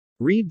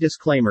Read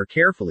disclaimer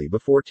carefully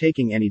before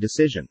taking any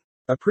decision.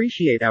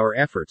 Appreciate our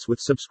efforts with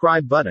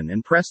subscribe button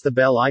and press the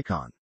bell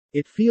icon.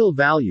 It feel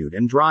valued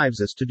and drives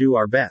us to do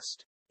our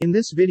best. In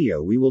this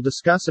video we will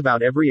discuss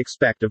about every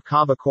expect of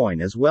Kava coin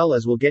as well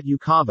as will get you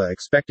Kava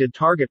expected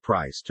target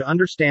price to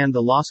understand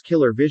the loss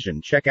killer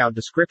vision. Check out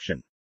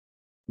description.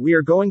 We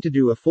are going to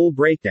do a full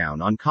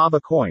breakdown on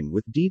Kava coin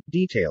with deep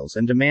details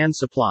and demand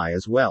supply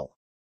as well.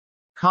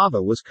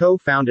 Kava was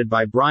co-founded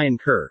by Brian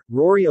Kerr,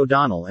 Rory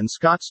O'Donnell and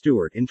Scott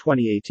Stuart in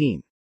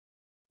 2018.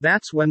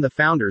 That's when the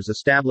founders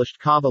established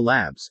Kava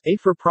Labs, a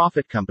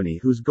for-profit company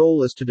whose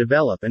goal is to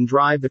develop and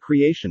drive the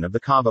creation of the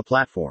Kava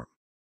platform.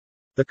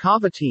 The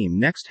Kava team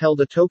next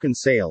held a token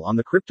sale on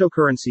the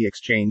cryptocurrency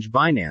exchange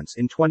Binance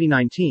in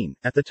 2019,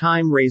 at the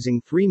time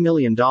raising $3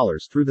 million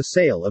through the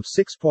sale of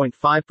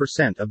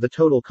 6.5% of the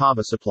total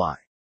Kava supply.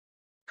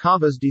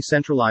 Kava's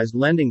decentralized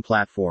lending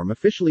platform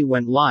officially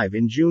went live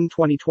in June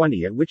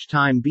 2020, at which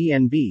time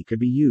BNB could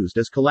be used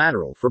as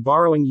collateral for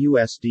borrowing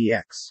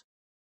USDX.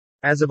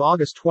 As of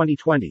August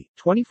 2020,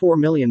 $24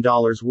 million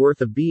worth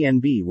of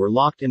BNB were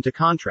locked into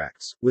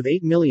contracts, with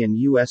 $8 million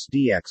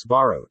USDX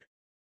borrowed.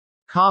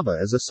 Kava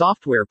is a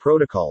software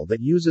protocol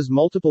that uses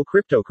multiple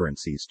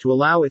cryptocurrencies to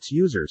allow its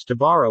users to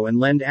borrow and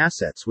lend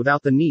assets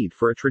without the need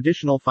for a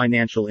traditional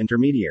financial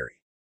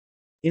intermediary.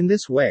 In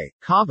this way,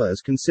 Kava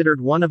is considered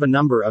one of a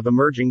number of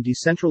emerging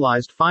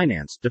decentralized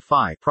finance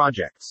 (DeFi)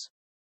 projects.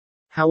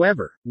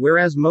 However,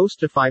 whereas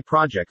most DeFi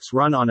projects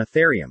run on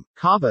Ethereum,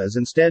 Kava is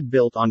instead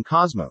built on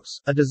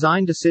Cosmos, a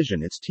design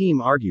decision its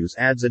team argues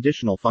adds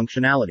additional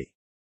functionality.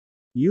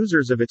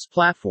 Users of its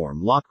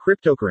platform lock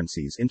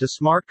cryptocurrencies into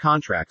smart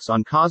contracts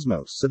on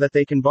Cosmos so that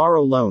they can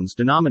borrow loans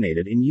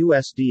denominated in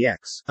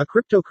USDX, a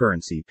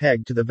cryptocurrency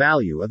pegged to the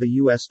value of the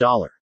US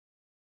dollar.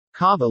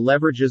 Kava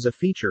leverages a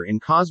feature in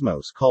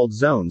Cosmos called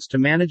zones to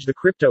manage the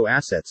crypto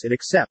assets it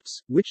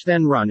accepts, which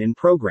then run in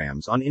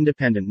programs on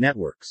independent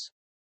networks.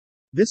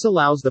 This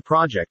allows the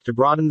project to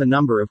broaden the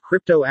number of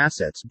crypto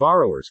assets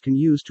borrowers can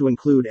use to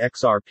include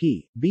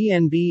XRP,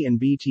 BNB and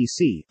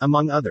BTC,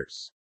 among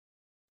others.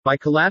 By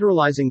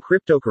collateralizing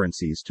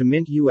cryptocurrencies to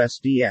mint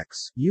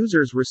USDX,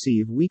 users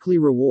receive weekly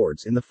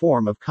rewards in the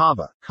form of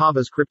Kava,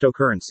 Kava's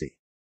cryptocurrency.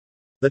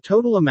 The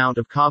total amount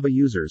of Kava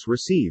users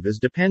receive is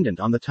dependent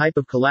on the type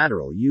of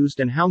collateral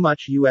used and how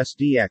much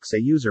USDX a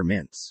user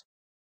mints.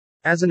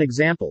 As an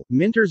example,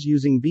 minters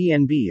using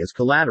BNB as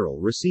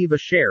collateral receive a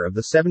share of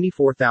the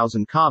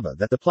 74,000 Kava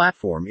that the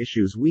platform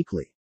issues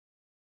weekly.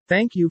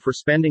 Thank you for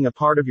spending a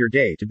part of your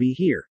day to be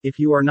here. If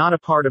you are not a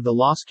part of the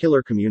Loss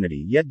Killer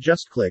community yet,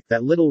 just click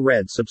that little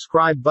red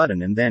subscribe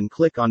button and then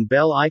click on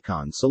bell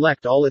icon.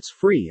 Select all, it's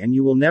free and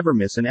you will never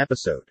miss an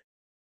episode.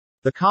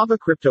 The Kava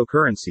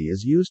cryptocurrency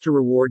is used to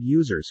reward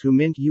users who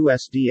mint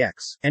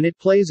USDX, and it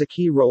plays a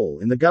key role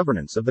in the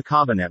governance of the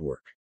Kava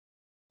network.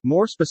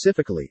 More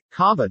specifically,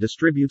 Kava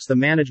distributes the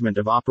management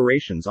of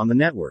operations on the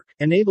network,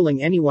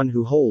 enabling anyone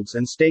who holds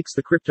and stakes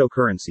the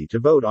cryptocurrency to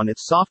vote on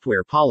its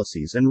software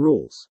policies and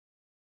rules.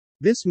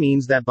 This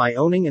means that by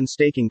owning and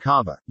staking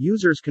Kava,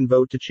 users can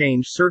vote to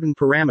change certain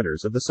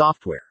parameters of the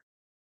software.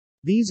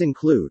 These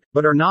include,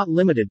 but are not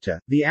limited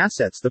to, the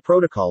assets the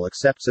protocol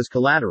accepts as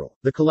collateral,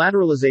 the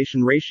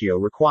collateralization ratio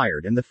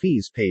required and the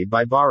fees paid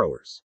by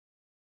borrowers.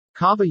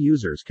 Kava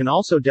users can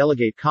also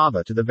delegate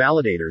Kava to the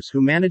validators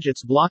who manage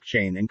its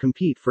blockchain and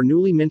compete for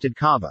newly minted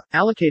Kava,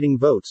 allocating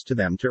votes to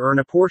them to earn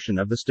a portion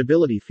of the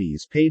stability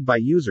fees paid by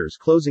users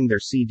closing their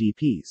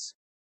CDPs.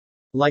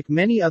 Like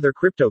many other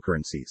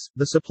cryptocurrencies,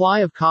 the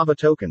supply of Kava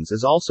tokens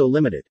is also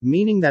limited,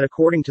 meaning that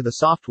according to the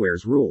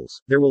software's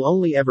rules, there will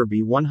only ever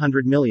be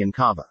 100 million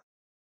Kava.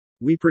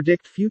 We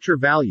predict future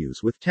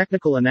values with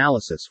technical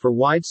analysis for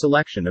wide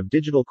selection of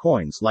digital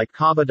coins like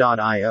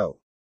Kava.io.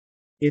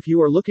 If you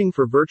are looking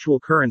for virtual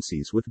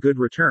currencies with good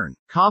return,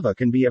 Kava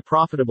can be a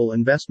profitable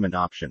investment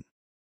option.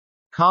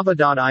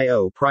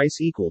 Kava.io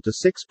price equal to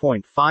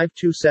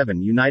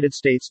 $6.527 United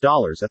States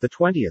dollars at the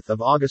 20th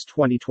of August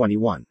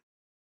 2021.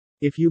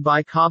 If you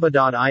buy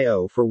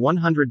Kava.io for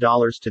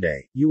 $100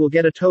 today, you will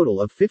get a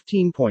total of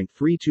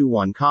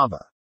 15.321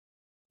 Kava.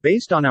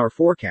 Based on our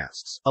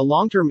forecasts, a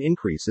long-term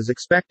increase is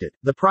expected.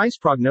 The price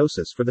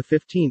prognosis for the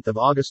 15th of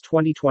August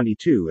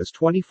 2022 is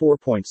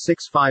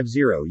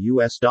 $24.650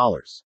 US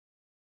dollars.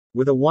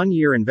 With a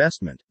one-year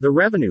investment, the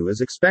revenue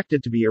is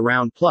expected to be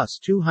around plus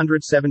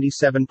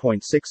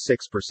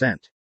 277.66%.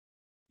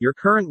 Your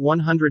current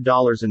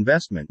 $100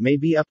 investment may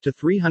be up to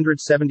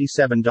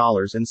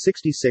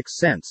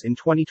 $377.66 in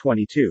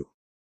 2022.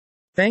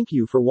 Thank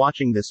you for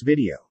watching this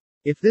video.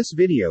 If this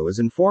video is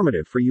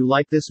informative for you,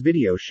 like this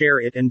video,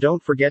 share it, and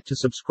don't forget to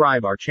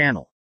subscribe our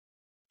channel.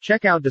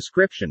 Check out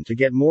description to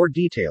get more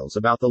details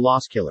about the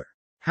Loss Killer.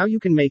 How you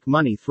can make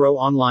money through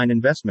online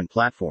investment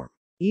platform.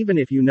 Even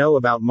if you know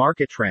about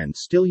market trends,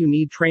 still you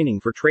need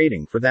training for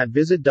trading. For that,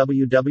 visit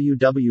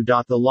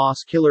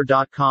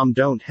www.thelosskiller.com.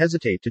 Don't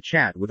hesitate to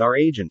chat with our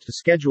agent to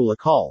schedule a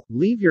call.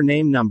 Leave your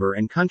name, number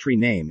and country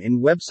name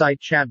in website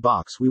chat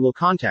box. We will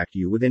contact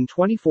you within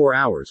 24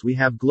 hours. We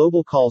have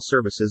global call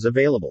services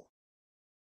available.